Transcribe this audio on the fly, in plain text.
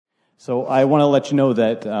So I want to let you know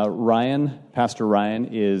that Pastor Ryan,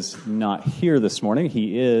 is not here this morning.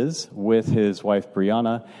 He is with his wife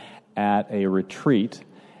Brianna at a retreat,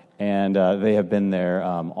 and they have been there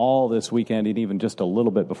all this weekend, and even just a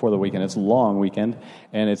little bit before the weekend. It's a long weekend,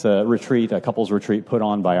 and it's a retreat, a couples retreat put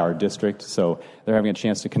on by our district. So they're having a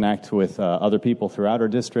chance to connect with other people throughout our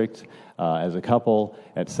district as a couple,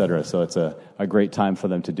 etc. So it's a great time for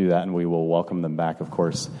them to do that, and we will welcome them back, of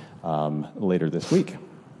course, later this week.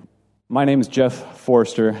 My name is Jeff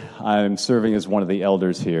Forster. I'm serving as one of the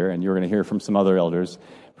elders here, and you're going to hear from some other elders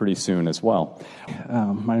pretty soon as well.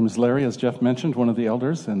 My name is Larry, as Jeff mentioned, one of the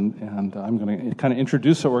elders, and I'm going to kind of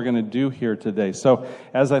introduce what we're going to do here today. So,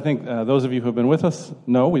 as I think those of you who have been with us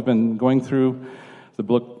know, we've been going through the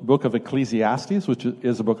book of Ecclesiastes, which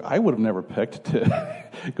is a book I would have never picked to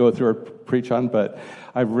go through or preach on, but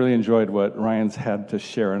I've really enjoyed what Ryan's had to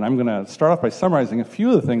share. And I'm going to start off by summarizing a few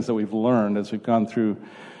of the things that we've learned as we've gone through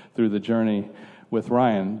the journey with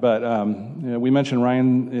Ryan. But we mentioned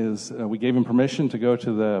Ryan we gave him permission to go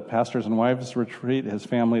to the pastors and wives retreat. His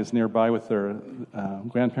family is nearby with their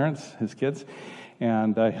grandparents, his kids.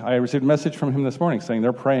 And I received a message from him this morning saying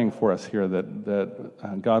they're praying for us here,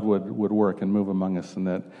 that God would work and move among us, and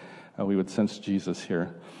that we would sense Jesus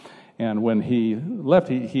here. And when he left,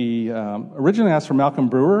 he originally asked for Malcolm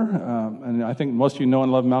Brewer, and I think most of you know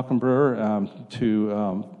and love Malcolm Brewer,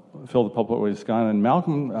 to fill the pulpit where he's gone. And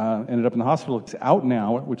Malcolm ended up in the hospital. He's out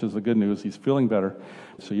now, which is the good news. He's feeling better.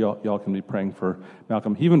 So y'all can be praying for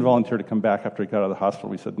Malcolm. He even volunteered to come back after he got out of the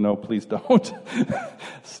hospital. We said, no, please don't.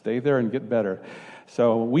 Stay there and get better.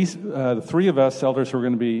 So the three of us elders who are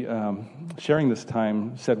going to be sharing this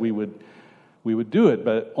time said we would do it,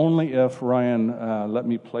 but only if Ryan let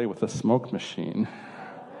me play with the smoke machine.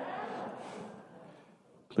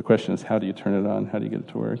 The question is, how do you turn it on? How do you get it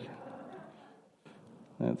to work?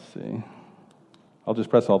 Let's see. I'll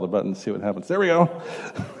just press all the buttons, see what happens. There we go.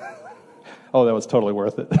 Oh, that was totally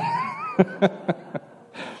worth it.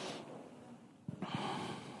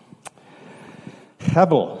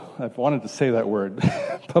 Hebel. I've wanted to say that word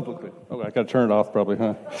publicly. Oh, I got to turn it off probably,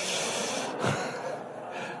 huh?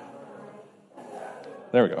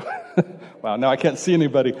 There we go. Wow, now I can't see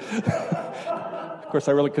anybody. Of course,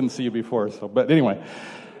 I really couldn't see you before. But anyway.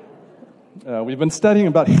 We've been studying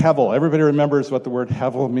about hevel. Everybody remembers what the word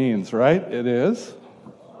hevel means, right? It is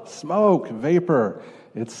smoke, vapor.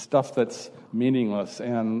 It's stuff that's meaningless.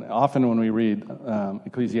 And often when we read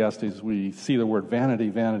Ecclesiastes, we see the word vanity,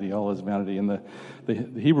 vanity, all is vanity. And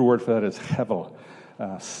the Hebrew word for that is hevel,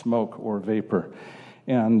 smoke or vapor.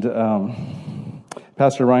 And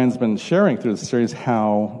Pastor Ryan's been sharing through the series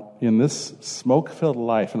how in this smoke-filled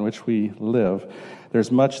life in which we live,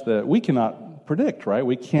 there's much that we cannot predict, right?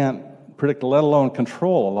 We can't predict, let alone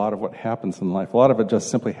control a lot of what happens in life. A lot of it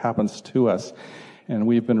just simply happens to us. And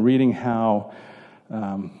we've been reading how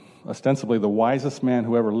ostensibly the wisest man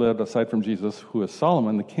who ever lived, aside from Jesus, who is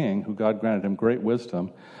Solomon the king, who God granted him great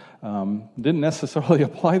wisdom, didn't necessarily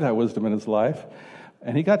apply that wisdom in his life.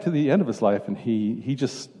 And he got to the end of his life, and he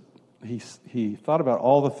thought about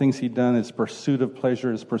all the things he'd done, his pursuit of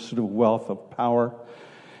pleasure, his pursuit of wealth, of power,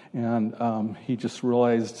 and he just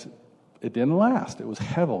realized it didn't last. It was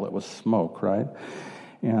hevel. It was smoke, right?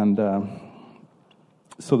 And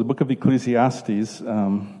so the book of Ecclesiastes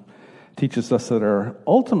teaches us that our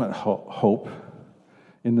ultimate hope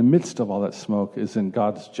in the midst of all that smoke is in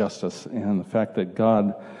God's justice and the fact that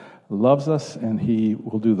God loves us and He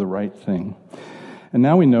will do the right thing. And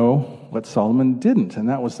now we know what Solomon didn't, and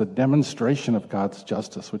that was the demonstration of God's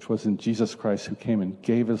justice, which was in Jesus Christ, who came and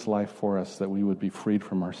gave His life for us that we would be freed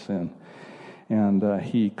from our sin. And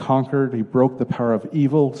he conquered, he broke the power of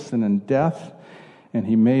evil, sin, and death, and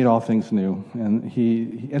he made all things new. And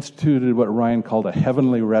he instituted what Ryan called a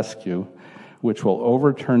heavenly rescue, which will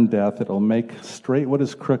overturn death. It'll make straight what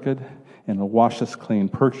is crooked, and it'll wash us clean,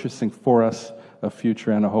 purchasing for us a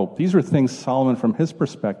future and a hope. These are things Solomon, from his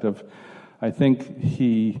perspective, I think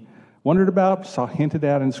he wondered about, saw hinted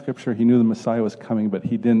at in Scripture. He knew the Messiah was coming, but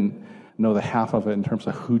he didn't know the half of it in terms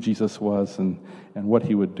of who Jesus was and what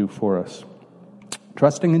he would do for us.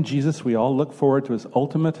 Trusting in Jesus, we all look forward to His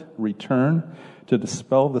ultimate return to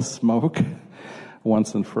dispel the smoke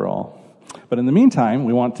once and for all. But in the meantime,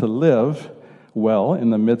 we want to live well in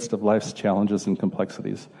the midst of life's challenges and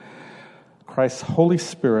complexities. Christ's Holy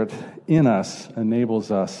Spirit in us enables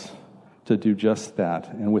us to do just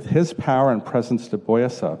that. And with His power and presence to buoy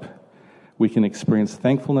us up, we can experience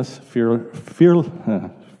thankfulness,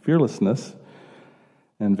 fearlessness,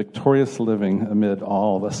 and victorious living amid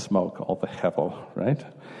all the smoke, all the hevel, right?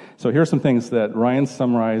 So here are some things that Ryan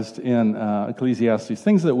summarized in Ecclesiastes,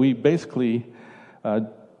 things that we basically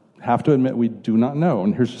have to admit we do not know.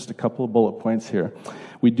 And here's just a couple of bullet points here.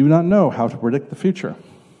 We do not know how to predict the future.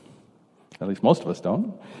 At least most of us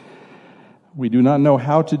don't. We do not know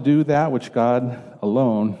how to do that which God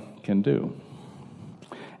alone can do.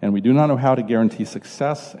 And we do not know how to guarantee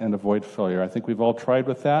success and avoid failure. I think we've all tried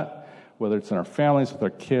with that, whether it's in our families, with our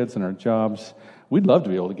kids, and our jobs. We'd love to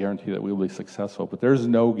be able to guarantee that we will be successful, but there's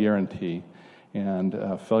no guarantee. And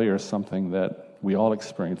failure is something that we all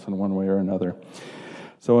experience in one way or another.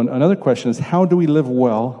 So another question is, how do we live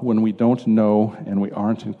well when we don't know and we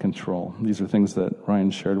aren't in control? These are things that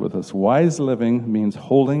Ryan shared with us. Wise living means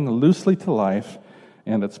holding loosely to life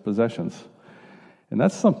and its possessions. And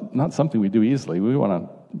that's not something we do easily. We want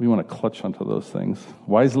to clutch onto those things.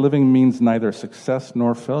 Wise living means neither success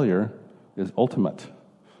nor failure is ultimate.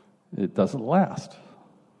 It doesn't last.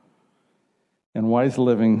 And wise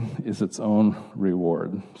living is its own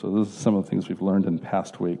reward. So those are some of the things we've learned in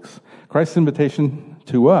past weeks. Christ's invitation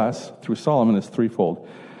to us through Solomon is threefold.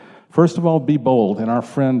 First of all, be bold. And our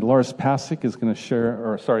friend Lars Pasick is going to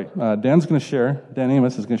share, Dan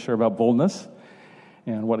Amos is going to share about boldness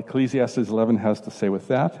and what Ecclesiastes 11 has to say with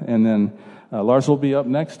that. And then Lars will be up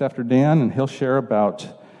next after Dan, and he'll share about,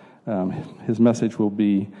 his message will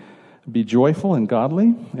be joyful and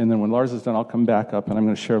godly. And then when Lars is done, I'll come back up and I'm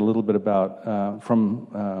going to share a little bit about,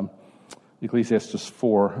 from Ecclesiastes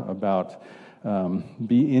 4, about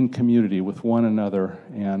be in community with one another,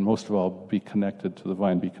 and most of all, be connected to the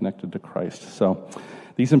vine, be connected to Christ. So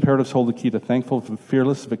these imperatives hold the key to thankful,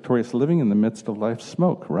 fearless, victorious living in the midst of life's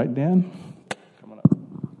smoke. Right, Dan? Come on up.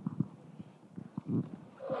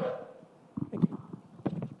 Thank you.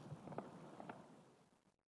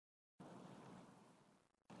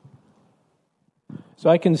 So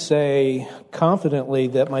I can say confidently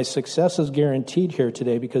that my success is guaranteed here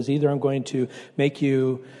today, because either I'm going to make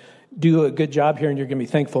you do a good job here and you're going to be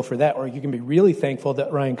thankful for that, or you're going to be really thankful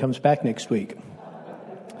that Ryan comes back next week.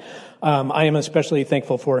 I am especially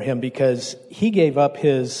thankful for him because he gave up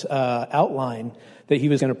his outline that he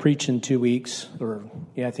was going to preach in 2 weeks,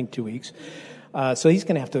 I think 2 weeks. So he's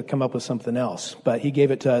going to have to come up with something else. But he gave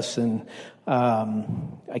it to us, and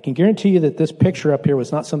I can guarantee you that this picture up here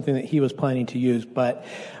was not something that he was planning to use. But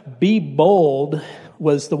be bold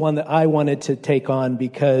was the one that I wanted to take on,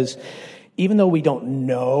 because even though we don't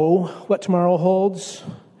know what tomorrow holds,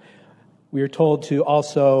 we are told to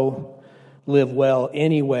also live well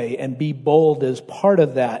anyway, and be bold is part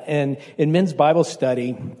of that. And in men's Bible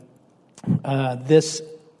study, this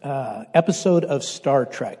episode of Star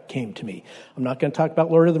Trek came to me. I'm not going to talk about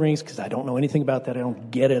Lord of the Rings because I don't know anything about that. I don't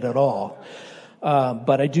get it at all.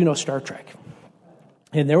 But I do know Star Trek.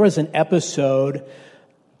 And there was an episode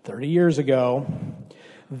 30 years ago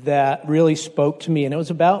that really spoke to me, and it was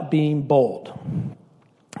about being bold.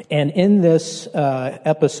 And in this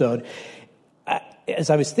episode, as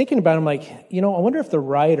I was thinking about it, I'm like, I wonder if the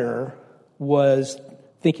writer was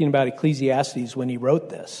thinking about Ecclesiastes when he wrote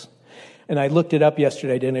this. And I looked it up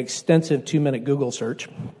yesterday. I did an extensive 2-minute Google search.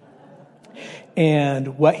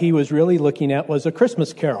 And what he was really looking at was A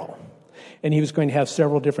Christmas Carol. And he was going to have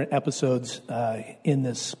several different episodes in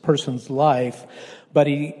this person's life, but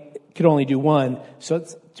he could only do one. So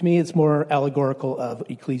to me, it's more allegorical of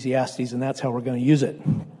Ecclesiastes, and that's how we're going to use it.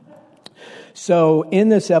 So in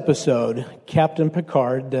this episode, Captain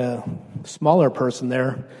Picard, the smaller person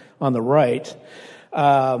there on the right,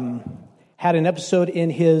 had an episode in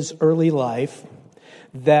his early life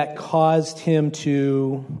that caused him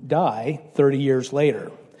to die 30 years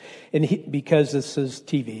later. And because this is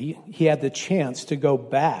TV, he had the chance to go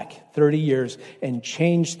back 30 years and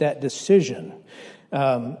change that decision.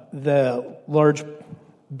 The large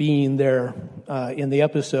being there in the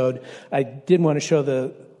episode, I didn't want to show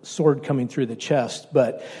the sword coming through the chest,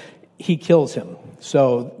 but he kills him.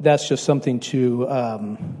 So that's just something to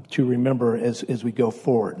remember as we go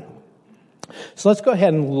forward. So let's go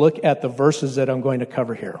ahead and look at the verses that I'm going to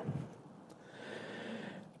cover here.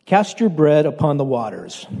 Cast your bread upon the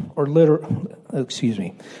waters, for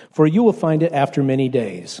you will find it after many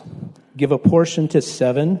days. Give a portion to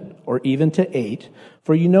 7 or even to 8,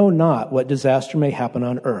 for you know not what disaster may happen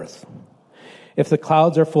on earth. If the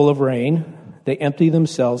clouds are full of rain, they empty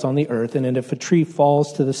themselves on the earth, and if a tree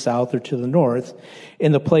falls to the south or to the north,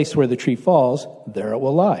 in the place where the tree falls, there it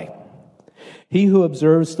will lie. He who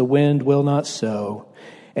observes the wind will not sow,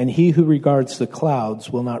 and he who regards the clouds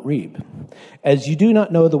will not reap. As you do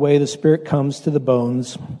not know the way the Spirit comes to the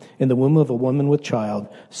bones in the womb of a woman with child,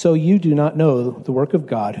 so you do not know the work of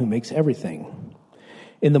God who makes everything.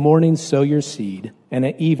 In the morning sow your seed, and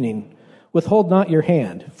at evening withhold not your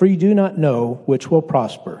hand, for you do not know which will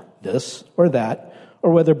prosper, this or that,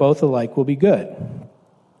 or whether both alike will be good.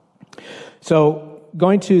 So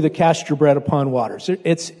going to the cast your bread upon waters.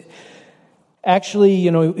 It's actually,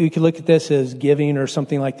 you could look at this as giving or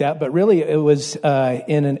something like that, but really it was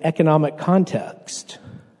in an economic context.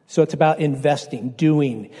 So it's about investing,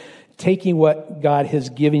 doing, taking what God has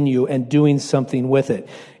given you and doing something with it.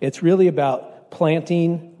 It's really about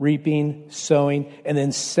planting, reaping, sowing, and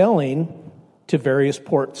then selling to various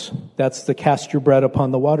ports. That's the cast your bread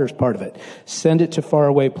upon the waters part of it. Send it to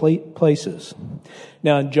faraway places.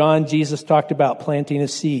 Now in John, Jesus talked about planting a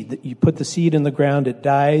seed. That you put the seed in the ground, it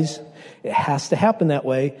dies. It has to happen that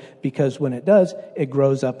way because when it does, it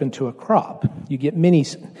grows up into a crop. You get many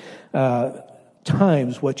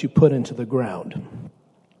times what you put into the ground.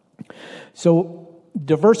 So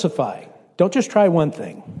diversify. Don't just try one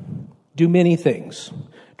thing. Do many things.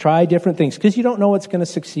 Try different things because you don't know what's going to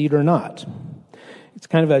succeed or not. It's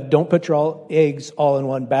kind of a don't put your eggs all in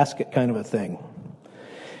one basket kind of a thing.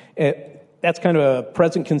 That's kind of a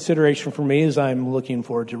present consideration for me as I'm looking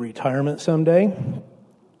forward to retirement someday.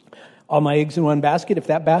 All my eggs in one basket. If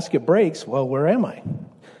that basket breaks, well, where am I?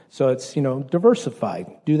 So it's, diversify.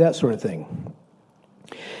 Do that sort of thing.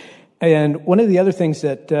 And one of the other things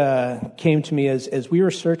that came to me as we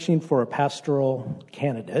were searching for a pastoral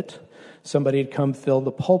candidate, somebody had come fill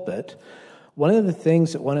the pulpit. One of the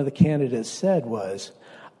things that one of the candidates said was,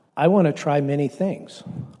 I want to try many things.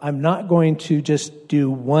 I'm not going to just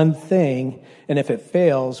do one thing, and if it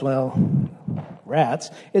fails, well,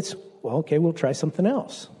 rats. It's, well, okay, we'll try something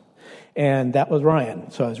else. And that was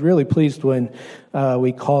Ryan. So I was really pleased when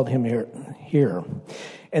we called him here.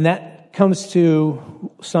 And that comes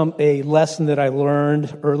to a lesson that I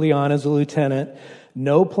learned early on as a lieutenant.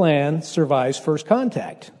 No plan survives first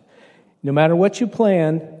contact. No matter what you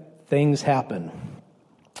plan, things happen.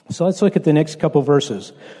 So let's look at the next couple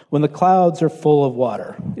verses. When the clouds are full of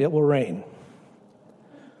water, it will rain.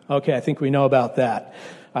 Okay, I think we know about that.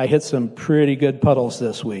 I hit some pretty good puddles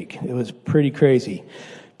this week. It was pretty crazy.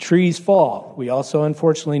 Trees fall. We also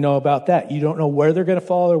unfortunately know about that. You don't know where they're going to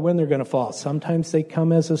fall or when they're going to fall. Sometimes they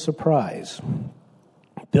come as a surprise.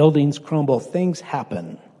 Buildings crumble. Things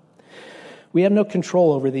happen. We have no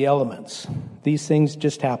control over the elements. These things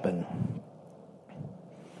just happen.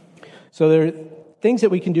 So there are things that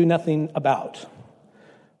we can do nothing about,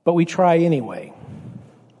 but we try anyway.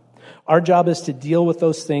 Our job is to deal with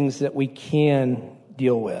those things that we can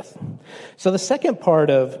deal with. So the second part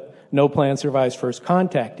of no plan survives first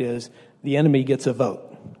contact is the enemy gets a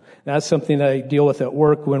vote. Now, that's something that I deal with at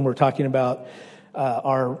work when we're talking about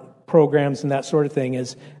our programs and that sort of thing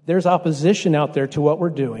is there's opposition out there to what we're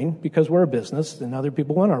doing because we're a business and other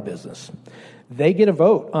people want our business. They get a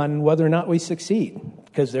vote on whether or not we succeed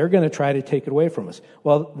because they're going to try to take it away from us.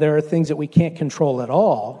 Well, there are things that we can't control at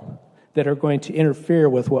all that are going to interfere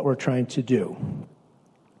with what we're trying to do.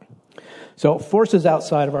 So forces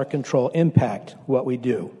outside of our control impact what we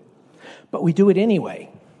do. But we do it anyway.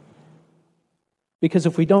 Because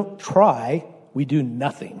if we don't try, we do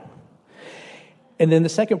nothing. And then the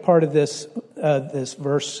second part of this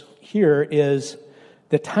verse here is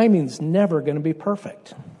the timing's never going to be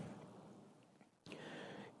perfect.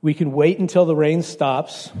 We can wait until the rain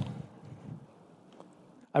stops.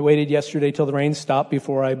 I waited yesterday till the rain stopped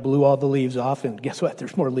before I blew all the leaves off, and guess what?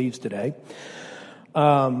 There's more leaves today.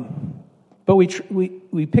 But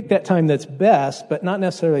we pick that time that's best, but not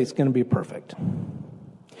necessarily it's going to be perfect.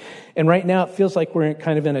 And right now it feels like we're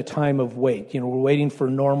kind of in a time of wait. We're waiting for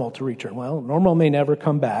normal to return. Well, normal may never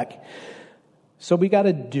come back. So we got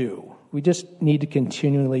to do. We just need to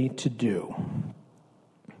continually to do.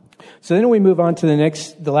 So then we move on to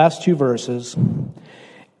the last two verses,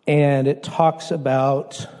 and it talks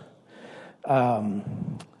about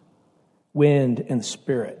wind and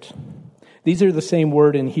spirit. These are the same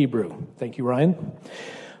word in Hebrew. Thank you, Ryan.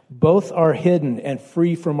 Both are hidden and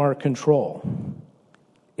free from our control.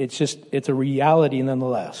 It's a reality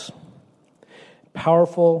nonetheless.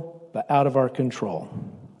 Powerful, but out of our control.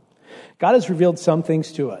 God has revealed some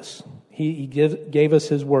things to us. He gave us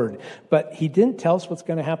His word, but He didn't tell us what's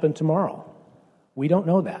going to happen tomorrow. We don't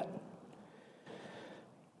know that.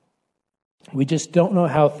 We just don't know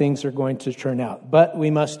how things are going to turn out, but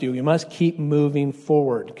we must keep moving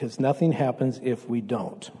forward because nothing happens if we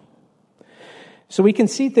don't. So we can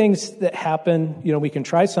see things that happen, we can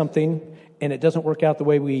try something and it doesn't work out the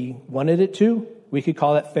way we wanted it to. We could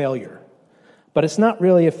call that failure, but it's not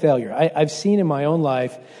really a failure. I've seen in my own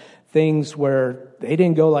life things where they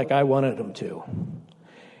didn't go like I wanted them to.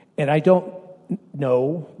 And I don't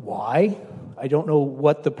know why. I don't know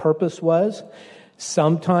what the purpose was.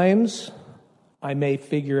 Sometimes I may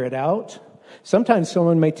figure it out. Sometimes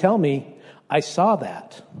someone may tell me, I saw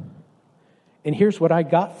that. And here's what I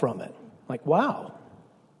got from it. Like, wow.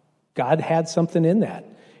 God had something in that.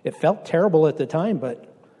 It felt terrible at the time,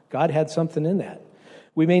 but God had something in that.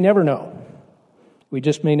 We may never know. We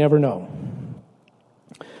just may never know.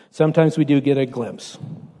 Sometimes we do get a glimpse.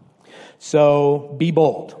 So be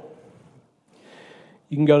bold.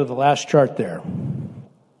 You can go to the last chart there.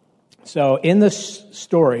 So in this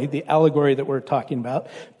story, the allegory that we're talking about,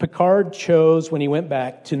 Picard chose when he went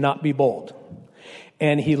back to not be bold.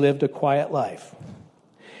 And he lived a quiet life.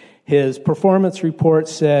 His performance report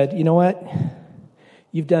said, you know what?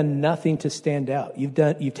 You've done nothing to stand out.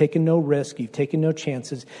 You've taken no risk. You've taken no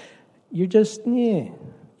chances. You're just,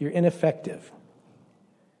 you're ineffective.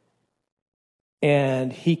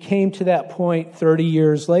 And he came to that point 30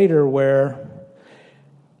 years later where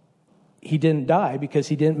he didn't die because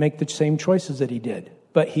he didn't make the same choices that he did.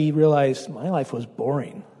 But he realized, my life was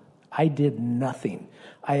boring. I did nothing.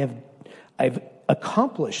 I've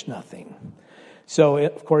accomplished nothing. So,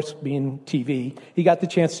 of course, being TV, he got the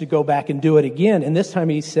chance to go back and do it again. And this time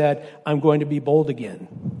he said, I'm going to be bold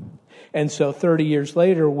again. And so 30 years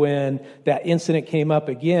later, when that incident came up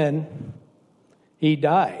again, he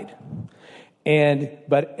died.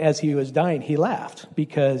 But as he was dying, he laughed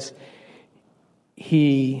because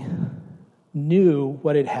he knew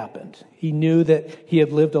what had happened. He knew that he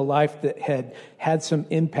had lived a life that had had some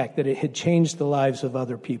impact, that it had changed the lives of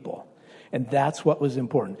other people. And that's what was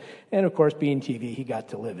important. And of course, being TV, he got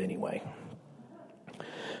to live anyway.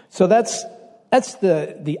 So that's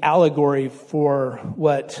the allegory for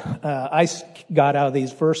what I got out of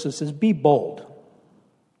these verses is be bold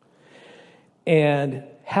and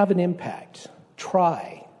have an impact.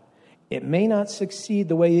 Try. It may not succeed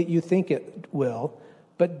the way that you think it will,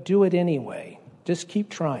 but do it anyway. Just keep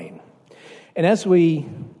trying. And as we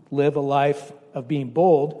live a life of being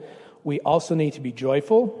bold, we also need to be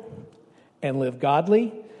joyful and live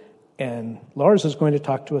godly. And Lars is going to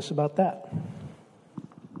talk to us about that.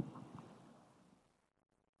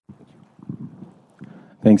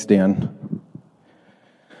 Thanks, Dan.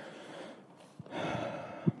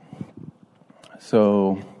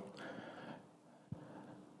 So,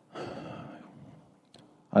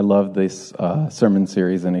 I love this sermon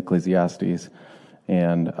series in Ecclesiastes,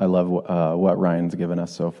 and I love what Ryan's given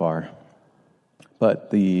us so far. But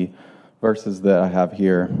the verses that I have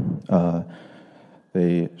here,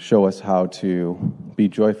 they show us how to be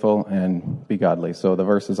joyful and be godly. So the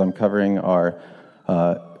verses I'm covering are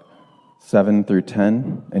 7 through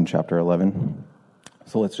 10 in chapter 11.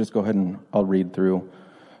 So let's just go ahead and I'll read through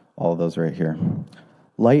all of those right here.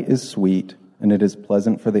 Light is sweet, and it is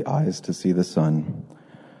pleasant for the eyes to see the sun.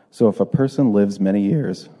 So if a person lives many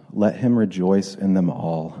years, let him rejoice in them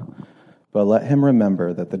all. But let him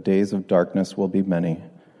remember that the days of darkness will be many.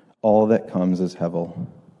 All that comes is hevel.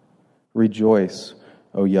 Rejoice,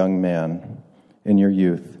 O young man, in your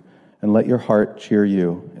youth, and let your heart cheer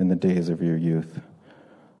you in the days of your youth.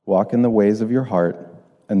 Walk in the ways of your heart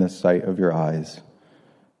and the sight of your eyes.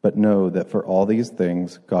 But know that for all these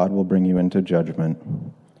things God will bring you into judgment.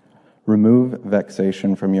 Remove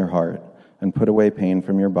vexation from your heart and put away pain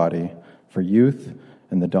from your body, for youth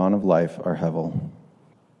and the dawn of life are hevel.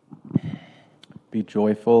 Be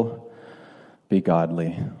joyful, be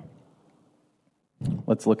godly.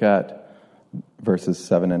 Let's look at verses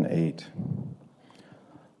 7 and 8.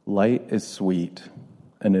 Light is sweet,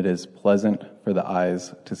 and it is pleasant for the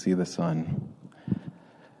eyes to see the sun.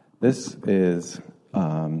 This is,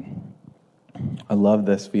 I love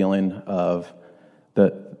this feeling of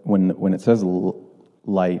that when it says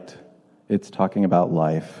light, it's talking about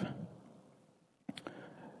life.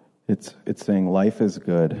 It's saying life is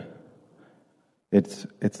good.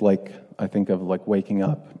 It's like, I think of like waking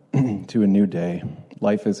up to a new day.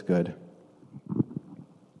 Life is good.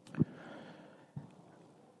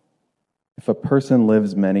 If a person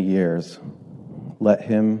lives many years, let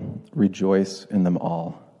him rejoice in them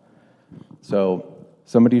all. So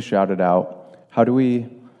somebody shouted out, how do we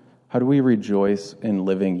rejoice in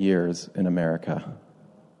living years in America?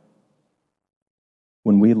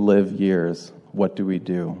 When we live years, what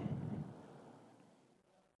do?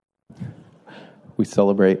 We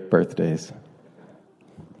celebrate birthdays.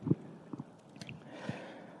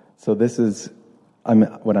 So this is,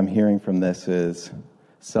 what I'm hearing from this is,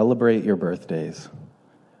 celebrate your birthdays.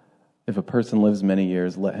 If a person lives many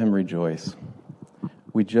years, let him rejoice.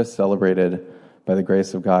 We just celebrated, by the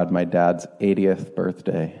grace of God, my dad's 80th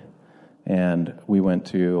birthday. And we went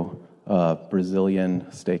to a Brazilian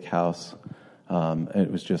steakhouse.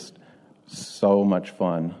 It was just so much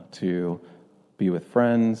fun to be with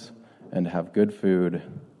friends and have good food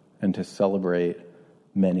and to celebrate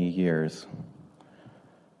many years.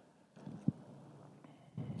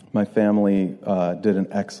 my family did an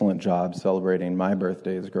excellent job celebrating my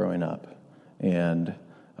birthdays growing up, and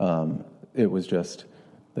it was just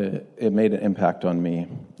it made an impact on me.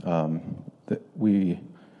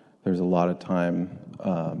 There's a lot of time,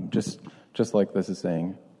 just like this is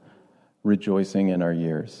saying, rejoicing in our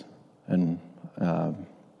years, and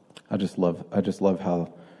I just love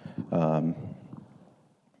how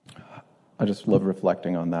I just love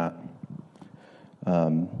reflecting on that.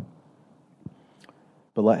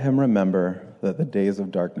 But let him remember that the days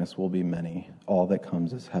of darkness will be many. All that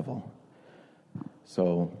comes is hevel.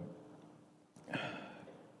 So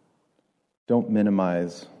don't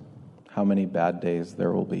minimize how many bad days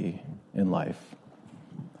there will be in life.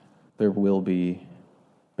 There will be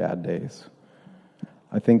bad days.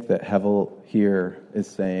 I think that hevel here is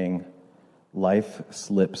saying life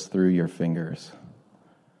slips through your fingers.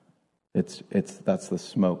 That's the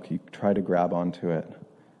smoke. You try to grab onto it,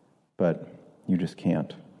 but you just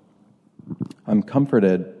can't. I'm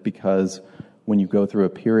comforted because when you go through a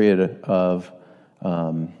period of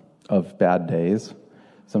bad days,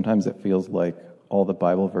 sometimes it feels like all the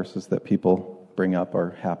Bible verses that people bring up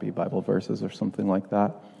are happy Bible verses or something like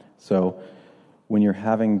that. So when you're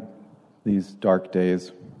having these dark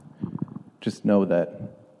days, just know that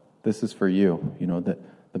this is for you. You know that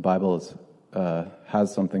the Bible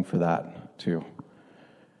has something for that too.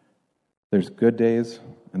 There's good days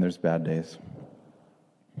and there's bad days.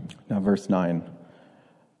 Now, verse 9.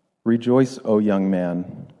 Rejoice, O young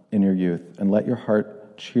man, in your youth, and let your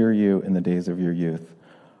heart cheer you in the days of your youth.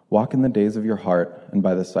 Walk in the days of your heart and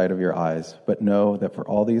by the sight of your eyes, but know that for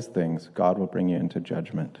all these things God will bring you into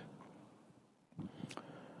judgment.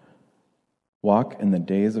 Walk in the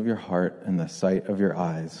days of your heart and the sight of your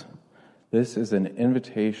eyes. This is an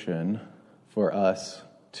invitation for us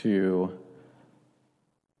to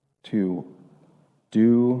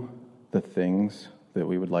do the things that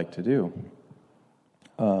we would like to do.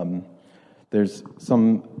 There's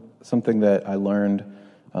something that I learned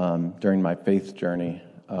during my faith journey.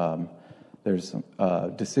 There's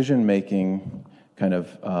a decision-making kind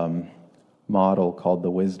of model called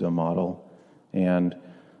the wisdom model, and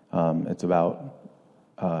it's about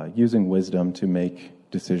using wisdom to make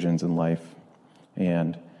decisions in life.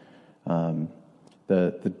 And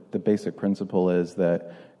the basic principle is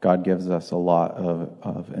that God gives us a lot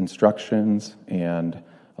of instructions and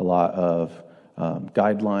a lot of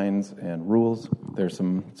guidelines and rules. There's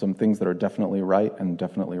some things that are definitely right and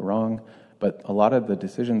definitely wrong, but a lot of the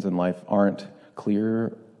decisions in life aren't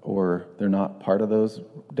clear, or they're not part of those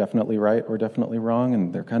definitely right or definitely wrong,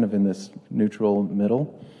 and they're kind of in this neutral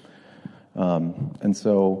middle. And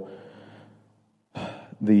so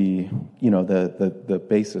the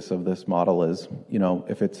basis of this model is,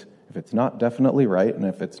 if it's not definitely right, and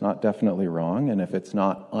if it's not definitely wrong, and if it's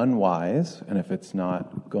not unwise, and if it's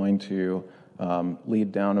not going to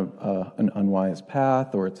lead down an unwise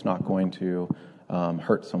path, or it's not going to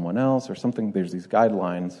hurt someone else or something, there's these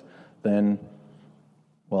guidelines, then,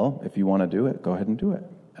 well, if you want to do it, go ahead and do it.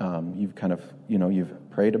 You've kind of, you've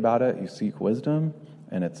prayed about it, you seek wisdom,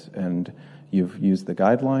 and you've used the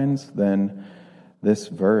guidelines, then this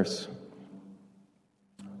verse,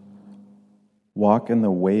 walk in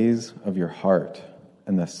the ways of your heart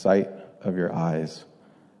and the sight of your eyes.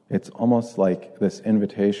 It's almost like this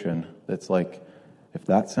invitation that's like, if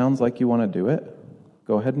that sounds like you want to do it,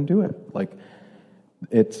 go ahead and do it. Like,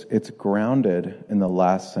 it's grounded in the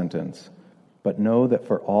last sentence. But know that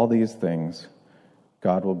for all these things,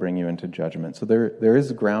 God will bring you into judgment. So there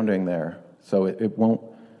is grounding there. So it won't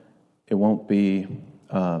be,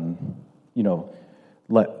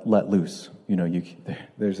 let loose.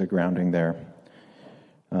 There's a grounding there.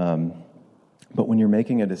 But when you're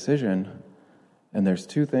making a decision, and there's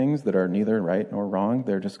two things that are neither right nor wrong,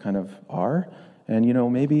 they're just kind of are. And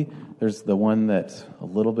maybe there's the one that's a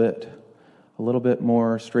little bit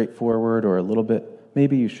more straightforward, or a little bit,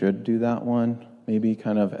 maybe you should do that one. Maybe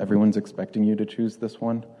kind of everyone's expecting you to choose this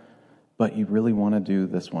one, but you really want to do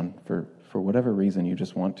this one for whatever reason you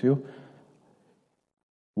just want to.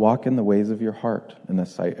 Walk in the ways of your heart and the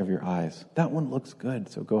sight of your eyes. That one looks good,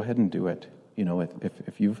 so go ahead and do it.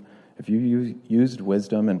 If you've used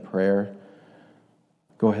wisdom and prayer,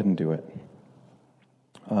 go ahead and do it.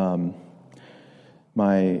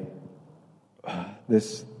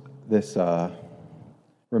 This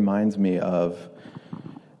reminds me of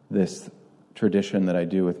this tradition that I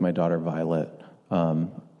do with my daughter Violet.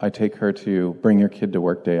 I take her to Bring Your Kid to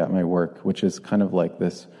Work Day at my work, which is kind of like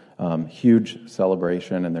this huge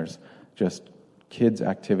celebration, and there's just kids'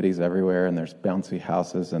 activities everywhere, and there's bouncy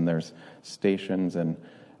houses, and there's stations, and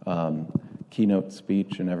keynote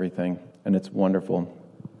speech and everything, and it's wonderful.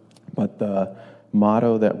 But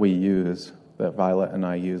motto that we use, that Violet and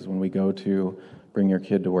I use when we go to bring your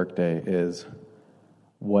kid to work day is,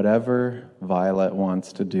 whatever Violet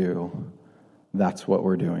wants to do, that's what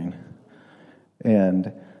we're doing.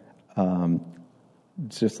 And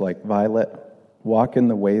it's just like, Violet, walk in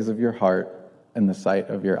the ways of your heart and the sight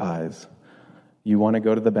of your eyes. You want to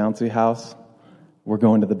go to the bouncy house? We're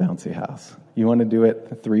going to the bouncy house. You want to do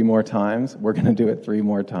it 3 more times? We're going to do it 3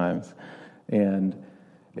 more times. And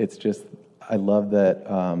it's just, I love that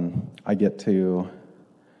I get to,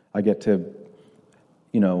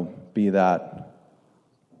 be that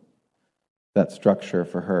structure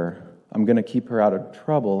for her. I'm going to keep her out of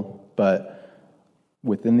trouble, but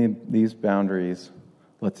within these boundaries,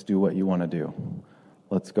 let's do what you want to do.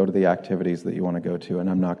 Let's go to the activities that you want to go to, and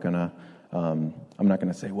I'm not going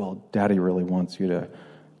to say, well, Daddy really wants you to,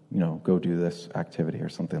 go do this activity or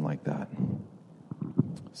something like that.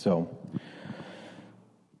 So,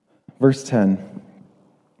 verse 10,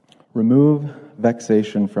 remove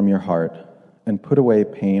vexation from your heart and put away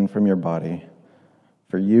pain from your body,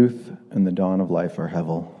 for youth and the dawn of life are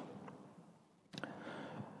hevel.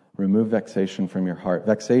 Remove vexation from your heart.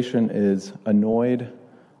 Vexation is annoyed,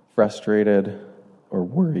 frustrated, or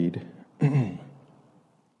worried.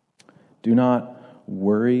 Do not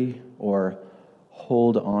worry or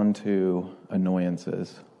hold on to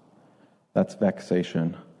annoyances. That's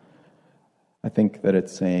vexation. I think that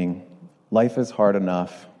it's saying life is hard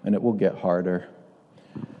enough and it will get harder.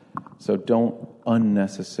 So don't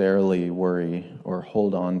unnecessarily worry or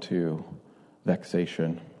hold on to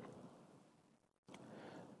vexation.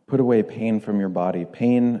 Put away pain from your body.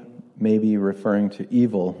 Pain may be referring to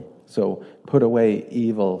evil, so put away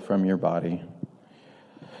evil from your body.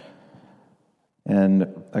 And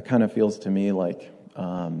that kind of feels to me like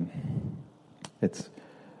it's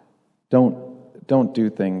don't do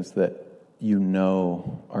things that you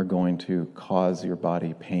know are going to cause your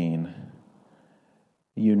body pain.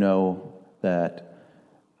 You know that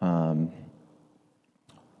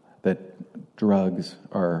that drugs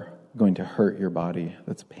are going to hurt your body.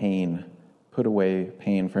 That's pain. Put away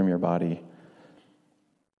pain from your body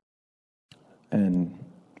and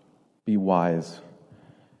be wise.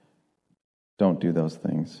 Don't do those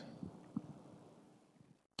things.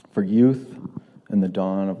 For youth and the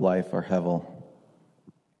dawn of life are hevel.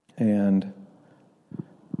 And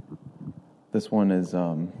this one is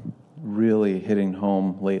really hitting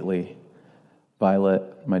home lately.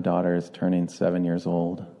 Violet, my daughter, is turning 7 years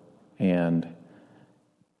old, and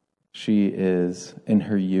she is in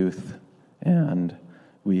her youth, and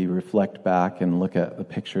we reflect back and look at the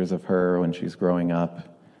pictures of her when she's growing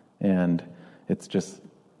up, and it's just,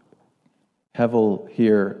 hevel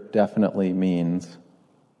here definitely means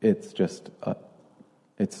it's just,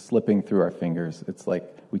 it's slipping through our fingers. It's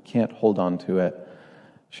like we can't hold on to it.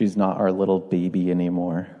 She's not our little baby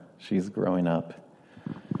anymore. She's growing up.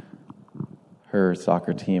 Her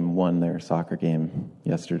soccer team won their soccer game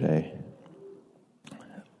yesterday.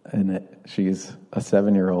 And she's a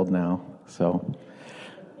 7-year-old now, so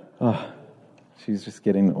she's just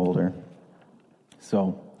getting older.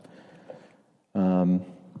 So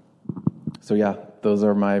yeah, those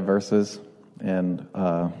are my verses. And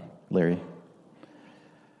Larry,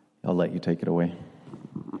 I'll let you take it away.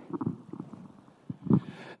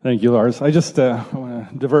 Thank you, Lars. I just want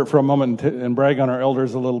to divert for a moment and brag on our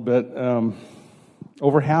elders a little bit.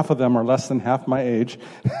 Over half of them are less than half my age.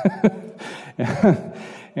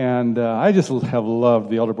 And I just have loved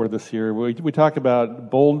the elder board this year. We talk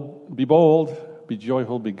about be bold, be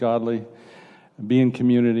joyful, be godly, be in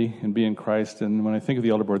community, and be in Christ. And when I think of the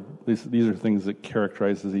elder board, these are things that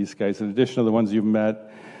characterizes these guys. In addition to the ones you've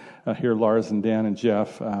met, here, Lars and Dan and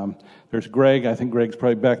Jeff. There's Greg. I think Greg's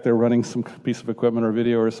probably back there running some piece of equipment or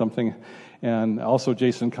video or something. And also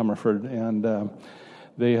Jason Comerford. And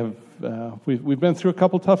they have, we've been through a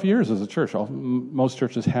couple tough years as a church. Most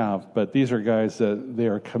churches have. But these are guys that they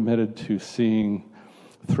are committed to seeing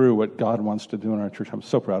through what God wants to do in our church. I'm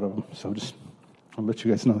so proud of them. So I'll let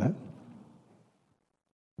you guys know that.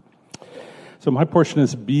 So my portion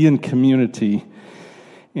is be in community.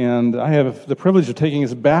 And I have the privilege of taking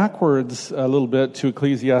us backwards a little bit to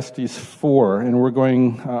Ecclesiastes 4, and we're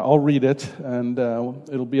going, I'll read it, and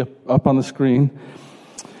it'll be up on the screen,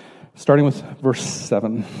 starting with verse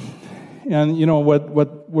 7. And you know, what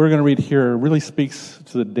we're going to read here really speaks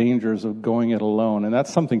to the dangers of going it alone, and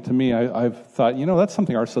that's something to me, I've thought, that's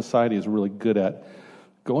something our society is really good at,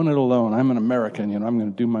 going it alone. I'm an American, I'm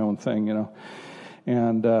going to do my own thing,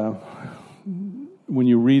 and when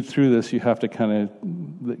you read through this, you have to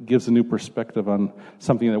it gives a new perspective on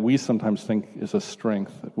something that we sometimes think is a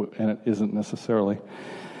strength, and it isn't necessarily.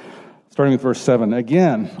 Starting with verse 7.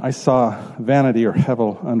 Again, I saw vanity or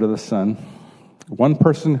hevel under the sun. One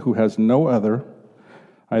person who has no other,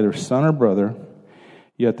 either son or brother,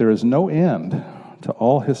 yet there is no end to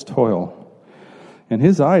all his toil. And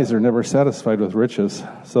his eyes are never satisfied with riches,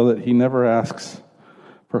 so that he never asks,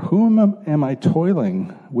 for whom am I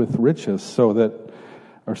toiling with riches, for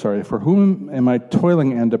whom am I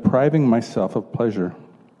toiling and depriving myself of pleasure?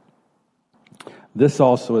 This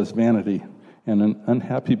also is vanity and an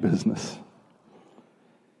unhappy business.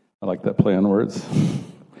 I like that play on words.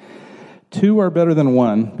 Two are better than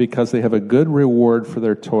one, because they have a good reward for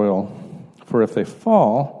their toil. For if they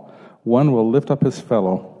fall, one will lift up his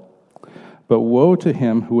fellow. But woe to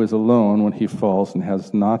him who is alone when he falls and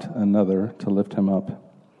has not another to lift him up.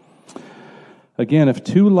 Again, if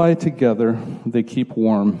two lie together, they keep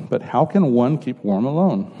warm. But how can one keep warm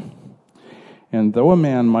alone? And though a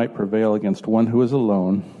man might prevail against one who is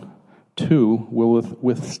alone, two will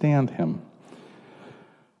withstand him.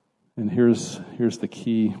 And here's the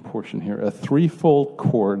key portion here. A threefold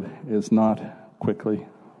cord is not quickly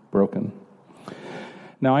broken.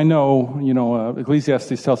 Now, I know,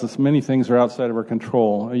 Ecclesiastes tells us many things are outside of our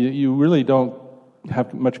control. You really don't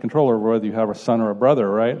have much control over whether you have a son or a brother,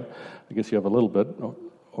 right? I guess you have a little bit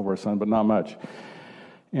over a son, but not much.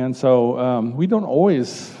 And so we don't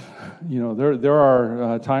always, there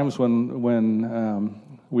are times when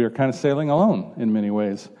we are kind of sailing alone in many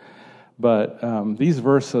ways. But these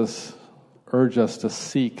verses urge us to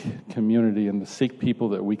seek community and to seek people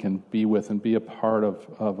that we can be with and be a part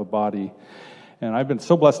of a body. And I've been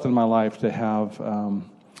so blessed in my life to have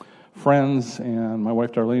friends, and my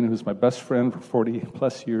wife Darlene, who's my best friend for 40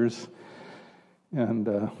 plus years,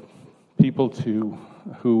 and people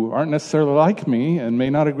who aren't necessarily like me and may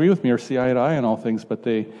not agree with me or see eye to eye on all things, but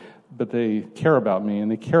they care about me,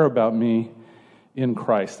 and they care about me in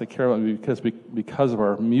Christ. They care about me because of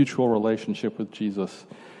our mutual relationship with Jesus.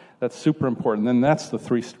 That's super important. Then that's the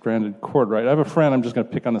three-stranded cord, right? I have a friend, I'm just going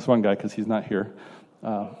to pick on this one guy because he's not here.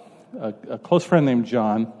 A close friend named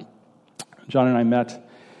John. John and I met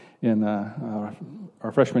in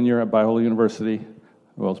our freshman year at Biola University.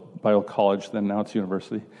 Well, it's Biola College, then now it's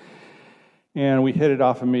university. And we hit it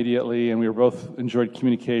off immediately, and we were both enjoyed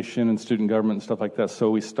communication and student government and stuff like that, so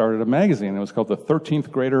we started a magazine. It was called the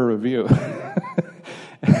 13th Grader Review.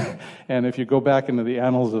 And if you go back into the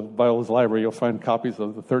annals of Biola's library, you'll find copies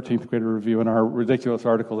of the 13th Grader Review and our ridiculous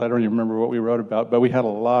articles. I don't even remember what we wrote about, but we had a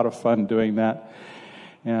lot of fun doing that.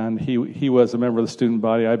 And he was a member of the student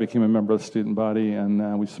body. I became a member of the student body,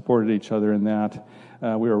 and we supported each other in that.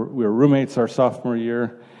 We were roommates our sophomore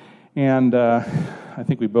year, and I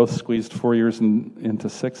think we both squeezed 4 years into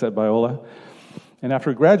 6 at Biola. And after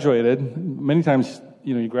we graduated, many times,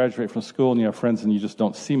 you graduate from school and you have friends and you just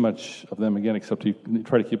don't see much of them again, except you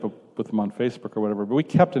try to keep up with them on Facebook or whatever. But we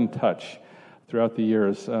kept in touch throughout the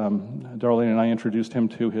years. Darlene and I introduced him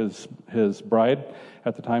to his bride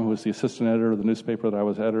at the time, who was the assistant editor of the newspaper that I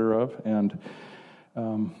was editor of, and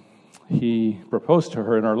he proposed to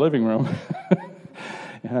her in our living room.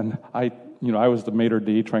 And I was the maitre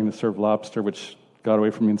d' trying to serve lobster, which got away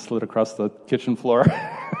from me and slid across the kitchen floor.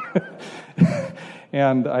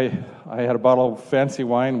 And I had a bottle of fancy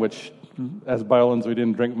wine, which, as Biolans, we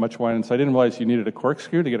didn't drink much wine, and so I didn't realize you needed a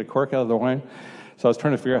corkscrew to get a cork out of the wine. So I was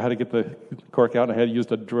trying to figure out how to get the cork out, and I had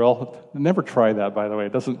used a drill. Never try that, by the way.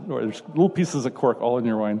 There's little pieces of cork all in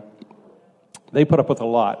your wine. They put up with a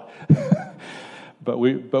lot. But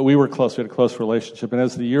we were close. We had a close relationship. And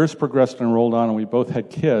as the years progressed and rolled on, and we both had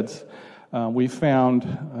kids, we found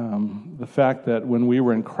the fact that when we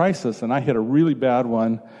were in crisis, and I hit a really bad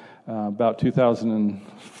one about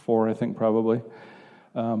 2004, I think, probably.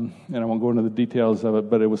 And I won't go into the details of it,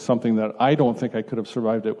 but it was something that I don't think I could have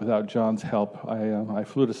survived it without John's help. I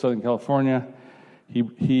flew to Southern California.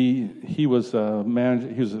 He was a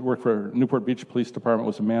manager. He worked for Newport Beach Police Department.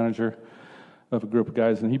 Was a manager of a group of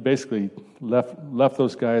guys, and he basically left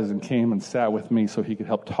those guys and came and sat with me so he could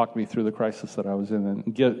help talk me through the crisis that I was in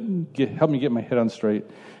and help me get my head on straight,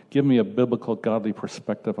 give me a biblical, godly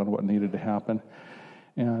perspective on what needed to happen.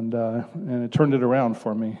 And it turned it around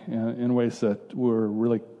for me in ways that were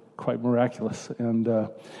really quite miraculous. And a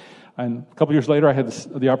couple years later, I had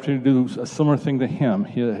the opportunity to do a similar thing to him.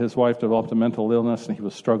 His wife developed a mental illness, and he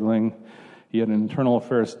was struggling. He had an internal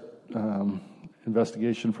affairs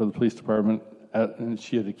investigation for the police department, and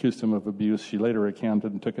she had accused him of abuse. She later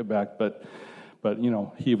recanted and took it back, but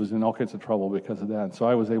he was in all kinds of trouble because of that. And so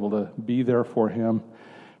I was able to be there for him,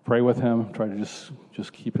 pray with him, try to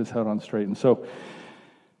just keep his head on straight. And so.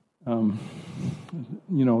 When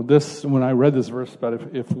I read this verse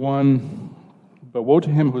about if one But woe to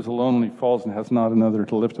him who is alone when he falls and has not another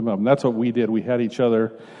to lift him up. And that's what we did. We had each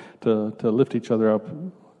other to lift each other up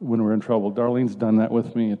when we're in trouble. Darlene's done that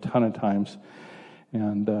with me a ton of times,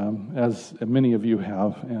 and as many of you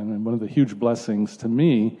have. And one of the huge blessings to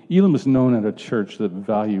me, Elam is known at a church that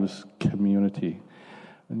values community.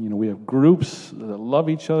 And, we have groups that love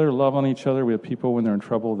each other, love on each other. We have people when they're in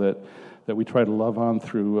trouble that we try to love on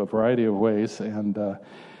through a variety of ways. And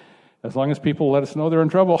as long as people let us know they're in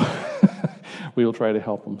trouble, we will try to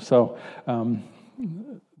help them. So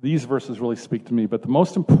these verses really speak to me. But the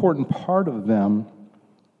most important part of them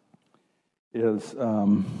is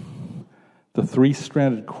the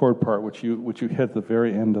three-stranded cord part, which you hit at the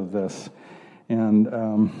very end of this.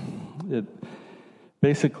 And it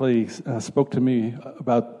basically spoke to me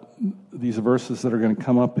about these verses that are going to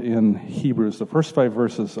come up in Hebrews. The first 5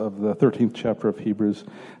 verses of the 13th chapter of Hebrews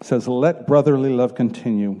says, "Let brotherly love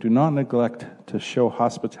continue. Do not neglect to show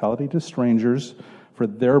hospitality to strangers, for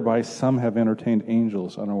thereby some have entertained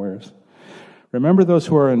angels unawares. Remember those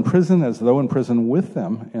who are in prison as though in prison with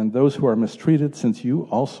them, and those who are mistreated, since you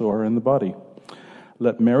also are in the body.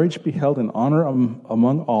 Let marriage be held in honor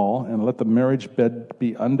among all, and let the marriage bed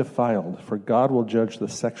be undefiled, for God will judge the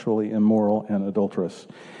sexually immoral and adulterous.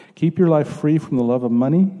 Keep your life free from the love of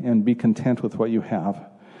money, and be content with what you have.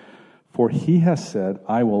 For he has said,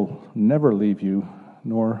 I will never leave you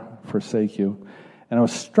nor forsake you." And I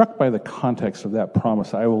was struck by the context of that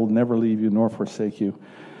promise, I will never leave you nor forsake you.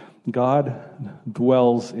 God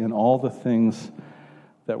dwells in all the things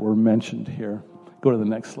that were mentioned here. Go to the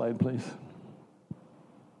next slide, please.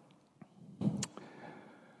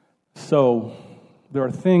 So there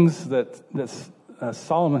are things that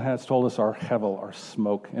Solomon has told us are hevel, are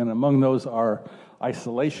smoke. And among those are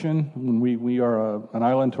isolation, when we are an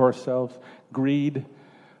island to ourselves, greed,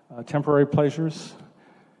 temporary pleasures,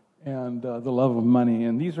 and the love of money.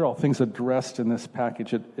 And these are all things addressed in this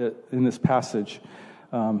package. In this passage,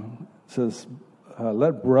 it says,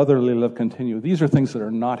 "Let brotherly love continue." These are things that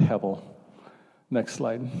are not hevel. Next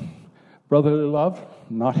slide. Brotherly love,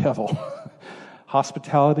 not hevel.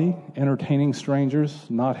 Hospitality, entertaining strangers,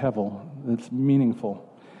 not hevel. It's meaningful.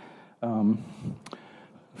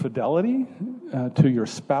 Fidelity to your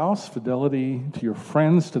spouse, fidelity to your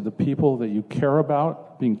friends, to the people that you care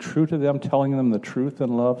about, being true to them, telling them the truth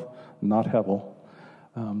in love, not hevel.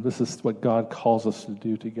 This is what God calls us to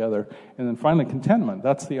do together. And then finally, contentment.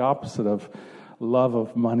 That's the opposite of love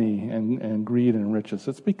of money and greed and riches.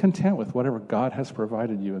 Let's be content with whatever God has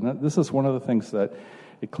provided you. And this is one of the things that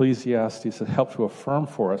Ecclesiastes has helped to affirm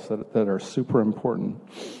for us that are super important.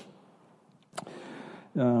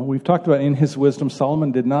 We've talked about in his wisdom,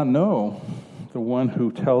 Solomon did not know the one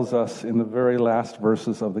who tells us in the very last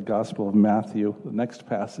verses of the Gospel of Matthew, the next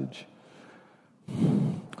passage.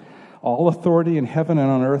 "All authority in heaven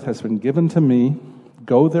and on earth has been given to me.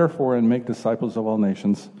 Go therefore and make disciples of all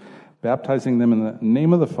nations, baptizing them in the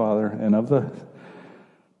name of the Father and of the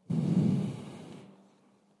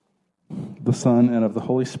Son and of the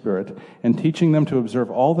Holy Spirit, and teaching them to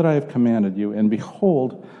observe all that I have commanded you. And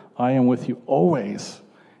behold, I am with you always,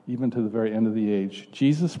 even to the very end of the age."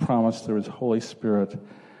 Jesus promised through his Holy Spirit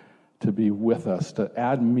to be with us, to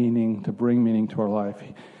add meaning, to bring meaning to our life.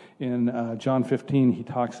 In John 15, he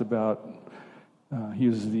talks about, he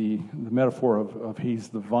uses the metaphor of he's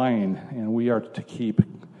the vine, and we are to keep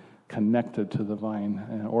connected to the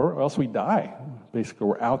vine, or else we die. Basically,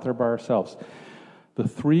 we're out there by ourselves. The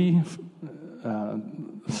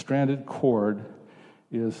three-stranded cord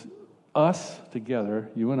is us together,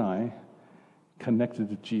 you and I, connected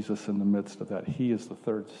to Jesus in the midst of that. He is the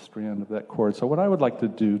third strand of that cord. So what I would like to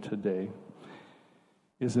do today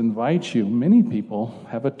is invite you. Many people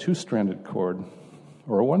have a two-stranded cord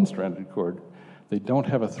or a one-stranded cord. They don't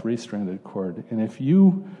have a three-stranded cord. And if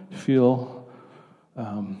you feel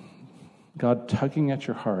God tugging at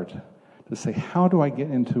your heart to say, how do I get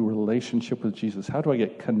into relationship with Jesus? How do I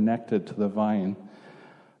get connected to the vine?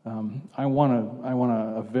 I want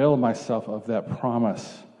to avail myself of that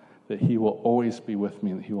promise that he will always be with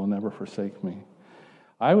me, that he will never forsake me.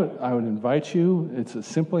 I would invite you. It's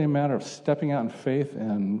simply a matter of stepping out in faith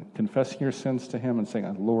and confessing your sins to him and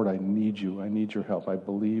saying, Lord, I need you. I need your help. I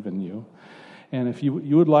believe in you. And if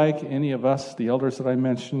you would like any of us, the elders that I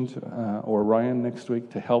mentioned, or Ryan next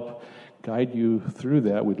week, to help guide you through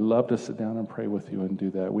that, we'd love to sit down and pray with you and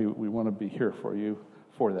do that. We want to be here for you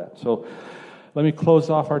for that. So let me close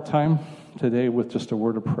off our time today with just a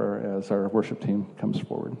word of prayer as our worship team comes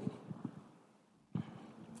forward.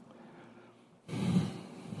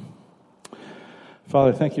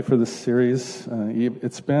 Father, thank you for this series.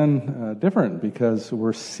 It's been different because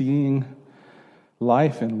we're seeing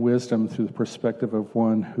life and wisdom through the perspective of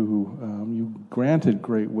one who you granted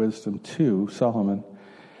great wisdom to, Solomon,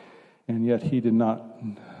 and yet he did not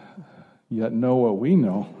yet know what we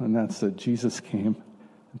know, and that's that Jesus came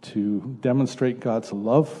to demonstrate God's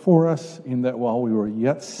love for us, in that while we were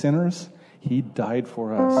yet sinners, he died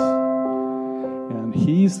for us. And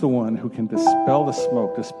he's the one who can dispel the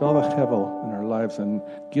smoke, dispel the hevel in our lives, and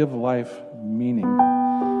give life meaning.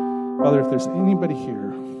 Father, if there's anybody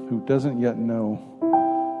here who doesn't yet know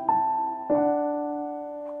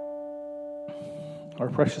our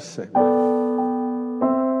precious Savior,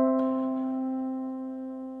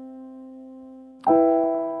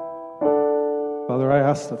 Father, I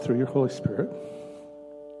ask that through your Holy Spirit,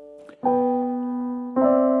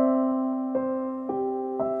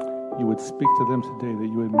 you would speak to them today, that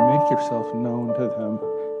you would make yourself known to them,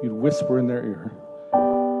 you'd whisper in their ear,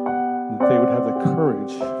 and that they would have the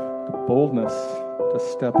courage, the boldness to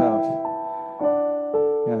step out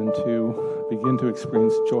and to begin to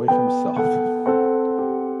experience joy himself.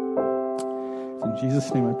 In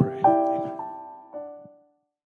Jesus' name I pray.